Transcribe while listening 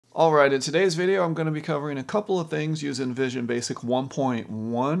Alright, in today's video I'm going to be covering a couple of things using Vision Basic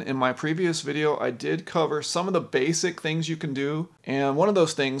 1.1. In my previous video I did cover some of the basic things you can do, and one of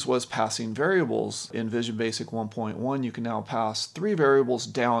those things was passing variables. In Vision Basic 1.1 you can now pass 3 variables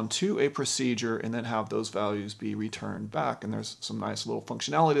down to a procedure and then have those values be returned back, and there's some nice little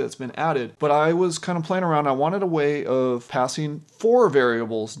functionality that's been added. But I was kind of playing around. I wanted a way of passing 4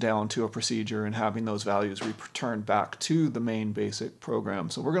 variables down to a procedure and having those values returned back to the main basic program.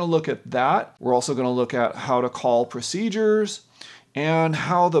 So we're going to look at that. We're also going to look at how to call procedures and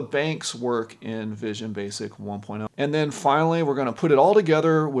how the banks work in Vision Basic 1.0. And then finally, we're going to put it all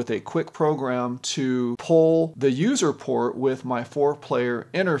together with a quick program to pull the user port with my 4-player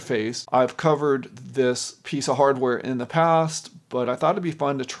interface. I've covered this piece of hardware in the past, but I thought it'd be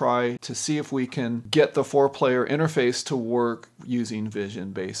fun to try to see if we can get the 4-player interface to work using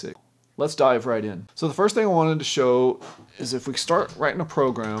Vision Basic. Let's dive right in. So the first thing I wanted to show is if we start writing a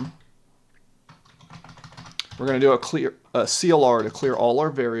program, we're going to do a CLR to clear all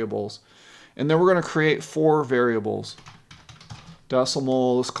our variables, and then we're going to create 4 variables.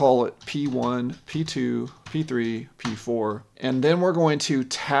 Decimal, let's call it P1, P2, P3, P4. And then we're going to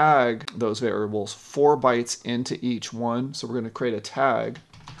tag those variables 4 bytes into each one. So we're going to create a tag.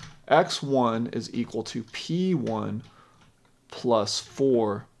 X1 is equal to P1 plus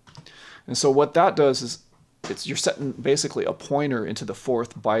 4. And so what that does is you're setting basically a pointer into the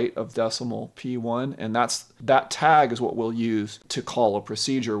 4th byte of decimal P1, and that tag is what we'll use to call a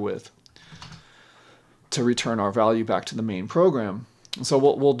procedure with to return our value back to the main program. And so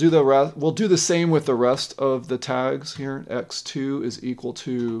we'll do the same with the rest of the tags here. X2 is equal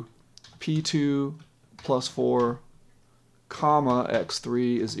to P2 plus 4, comma,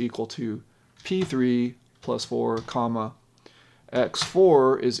 X3 is equal to P3 plus 4, comma,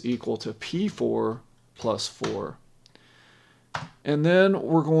 X4 is equal to P4 plus 4. And then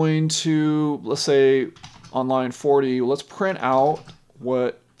we're going to, let's say on line 40, let's print out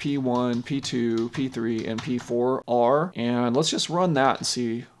what P1, P2, P3, and P4 are. And let's just run that and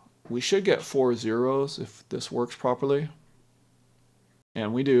see. We should get 4 zeros if this works properly.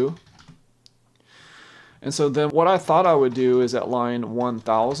 And we do. And so then what I thought I would do is at line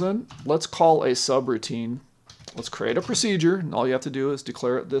 1000, let's call a subroutine. Let's create a procedure, and all you have to do is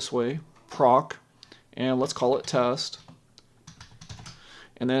declare it this way, proc, and let's call it test.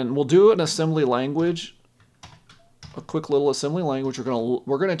 And then we'll do an assembly language, a quick little assembly language.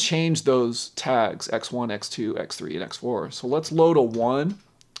 We're gonna change those tags, x1, x2, x3, and x4. So let's load a 1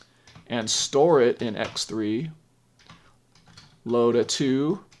 and store it in x3. Load a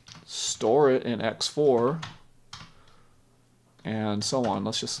 2, store it in x4. And so on.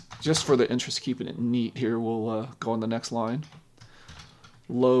 Let's just for the interest of keeping it neat here, we'll go on the next line.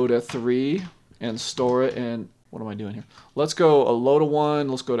 Load a 3 and store it in, what am I doing here? Let's go a load a 1,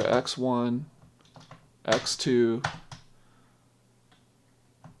 let's go to x1, x2,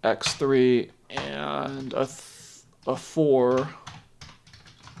 x3, and a 4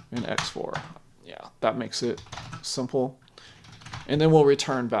 and x4. Yeah, that makes it simple. And then we'll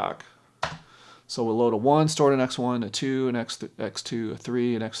return back. So we'll load a 1, store it in x1, a 2, an x2, a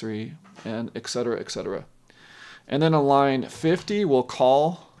 3, an x3, and etc., etc. And then on line 50, we'll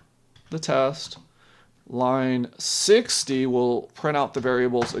call the test. Line 60, we'll print out the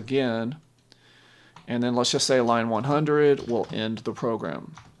variables again. And then let's just say line 100, we'll end the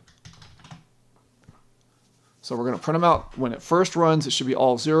program. So we're going to print them out. When it first runs, it should be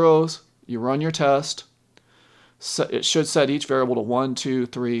all zeros. You run your test. It should set each variable to 1, 2,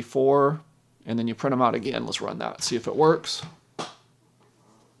 3, 4. And then you print them out again. Let's run that, see if it works.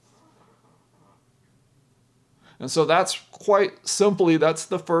 And so that's quite simply, that's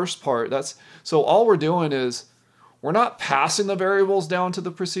the first part. So all we're doing is, we're not passing the variables down to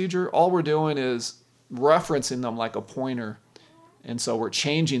the procedure. All we're doing is referencing them like a pointer. And so we're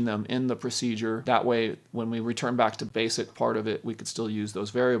changing them in the procedure. That way, when we return back to basic part of it, we could still use those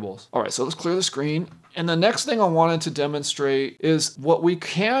variables. All right, so let's clear the screen. And the next thing I wanted to demonstrate is what we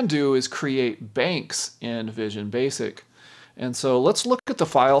can do is create banks in Vision Basic. And so let's look at the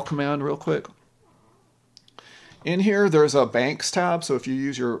file command real quick. In here, there's a banks tab. So if you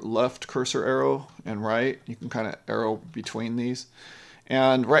use your left cursor arrow and right, you can kind of arrow between these.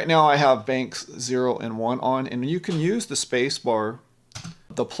 And right now I have banks 0 and 1 on, and you can use the space bar.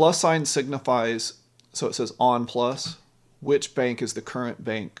 The plus sign signifies, so it says on plus, which bank is the current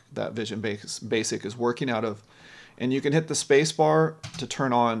bank that Vision Basic is working out of. And you can hit the space bar to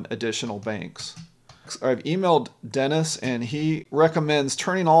turn on additional banks. I've emailed Dennis, and he recommends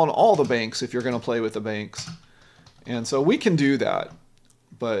turning on all the banks if you're going to play with the banks. And so we can do that.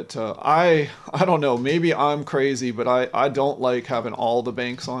 But I don't know, maybe I'm crazy, but I don't like having all the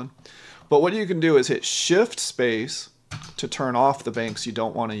banks on. But what you can do is hit Shift Space to turn off the banks you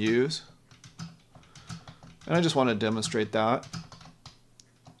don't want to use. And I just want to demonstrate that.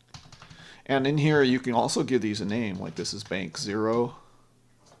 And in here you can also give these a name, like this is bank 0,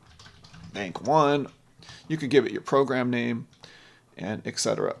 bank 1. You could give it your program name, and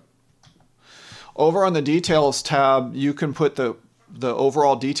etc. Over on the Details tab, you can put the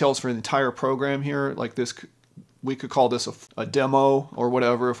overall details for the entire program here. Like this, we could call this a demo or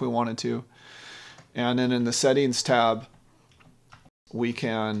whatever if we wanted to. And then in the Settings tab, we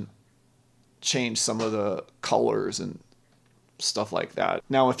can change some of the colors and stuff like that.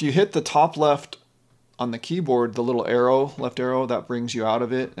 Now, if you hit the top left on the keyboard, the little arrow, left arrow, that brings you out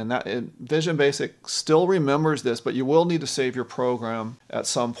of it. And Vision Basic still remembers this, but you will need to save your program at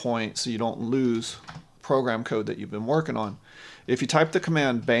some point so you don't lose program code that you've been working on. If you type the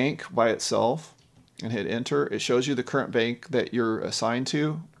command bank by itself and hit enter, it shows you the current bank that you're assigned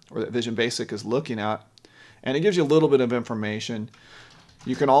to, or that Vision Basic is looking at, and it gives you a little bit of information.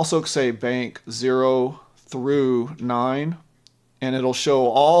 You can also say bank 0 through 9, and it'll show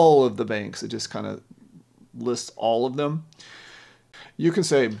all of the banks. It just kind of lists all of them. You can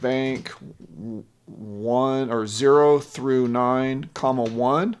say bank 1 or 0 through 9, comma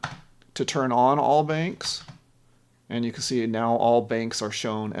 1 to turn on all banks. And you can see now all banks are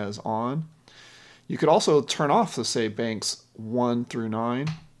shown as on. You could also turn off to say banks 1 through 9.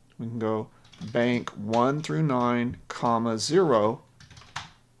 We can go bank 1 through 9, comma 0.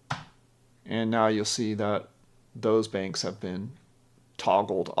 And now you'll see that those banks have been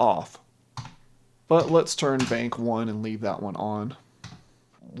toggled off. But let's turn bank 1 and leave that one on.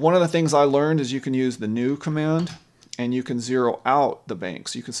 One of the things I learned is you can use the new command and you can zero out the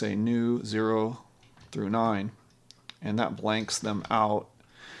banks. You can say new 0 through 9 and that blanks them out.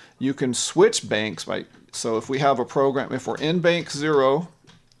 You can switch banks so if we have a program, if we're in bank 0,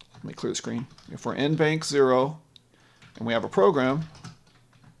 let me clear the screen. If we're in bank 0 and we have a program,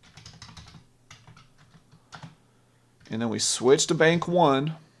 and then we switch to bank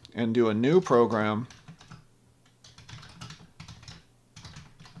 1 and do a new program,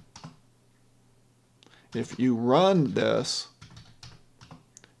 if you run this,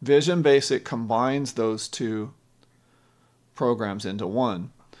 Vision Basic combines those two programs into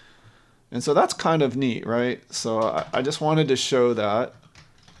one. And so that's kind of neat, right? So I just wanted to show that,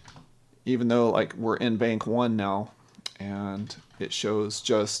 even though like we're in bank 1 now, and it shows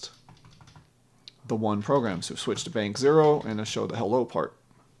just the one program. So switch to bank 0 and it'll show the hello part.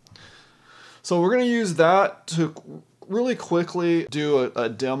 So we're going to use that to really quickly do a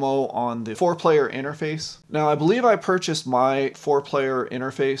demo on the 4-player interface. Now I believe I purchased my 4-player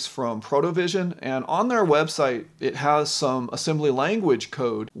interface from Protovision, and on their website it has some assembly language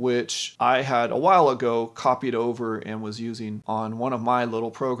code which I had a while ago copied over and was using on one of my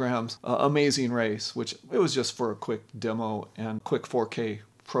little programs, Amazing Race, which it was just for a quick demo and quick 4K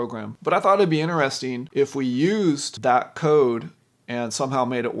program. But I thought it'd be interesting if we used that code and somehow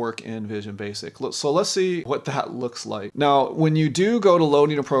made it work in Vision Basic. So let's see what that looks like. Now, when you do go to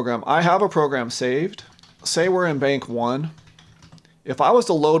loading a program, I have a program saved. Say we're in bank 1. If I was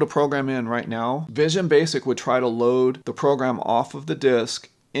to load a program in right now, Vision Basic would try to load the program off of the disk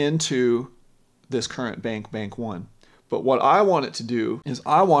into this current bank, bank 1. But what I want it to do is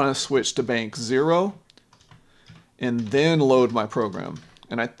I want to switch to bank 0 and then load my program.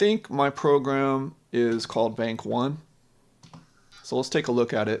 And I think my program is called bank 1. So let's take a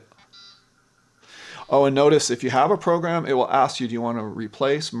look at it. Oh, and notice if you have a program, it will ask you, do you want to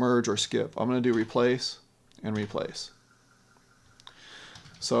replace, merge, or skip? I'm going to do replace and replace.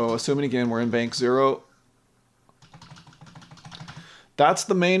 So assuming again we're in bank 0. That's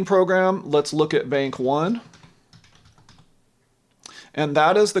the main program. Let's look at bank 1. And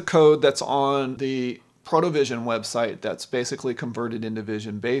that is the code that's on the Protovision website that's basically converted into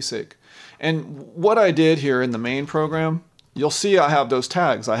Vision Basic. And what I did here in the main program, you'll see I have those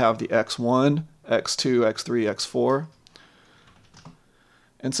tags. I have the X1, X2, X3, X4.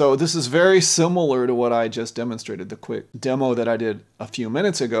 And so this is very similar to what I just demonstrated, the quick demo that I did a few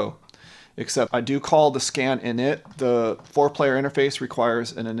minutes ago, except I do call the scan init. The 4-player interface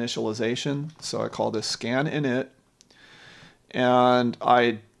requires an initialization, so I call this scan init. And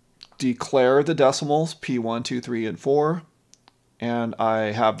I declare the decimals P1, 2, 3, and 4. And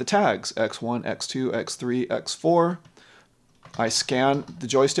I have the tags X1, X2, X3, X4. I scan the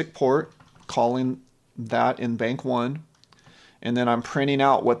joystick port, calling that in bank 1, and then I'm printing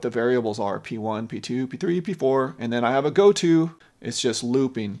out what the variables are, P1, P2, P3, P4, and then I have a goto, it's just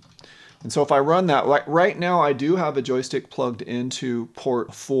looping. And so if I run that, like right now I do have a joystick plugged into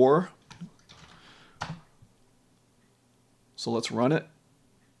port 4. So let's run it.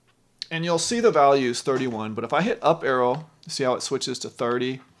 And you'll see the value is 31, but if I hit up arrow, see how it switches to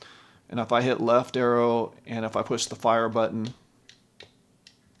 30? And if I hit left arrow, and if I push the fire button,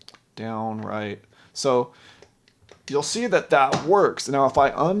 down, right. So you'll see that that works. Now if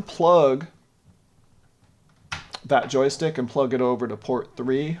I unplug that joystick and plug it over to port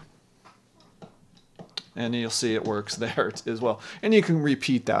 3, and you'll see it works there as well. And you can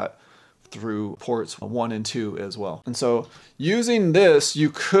repeat that through ports 1 and 2 as well. And so using this, you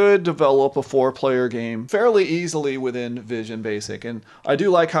could develop a 4-player game fairly easily within Vision Basic. And I do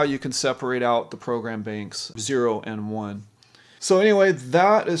like how you can separate out the program banks 0 and 1. So anyway,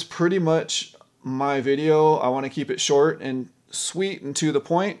 that is pretty much my video. I want to keep it short and sweet and to the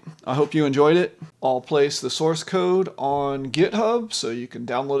point. I hope you enjoyed it. I'll place the source code on GitHub so you can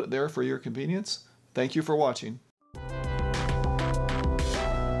download it there for your convenience. Thank you for watching.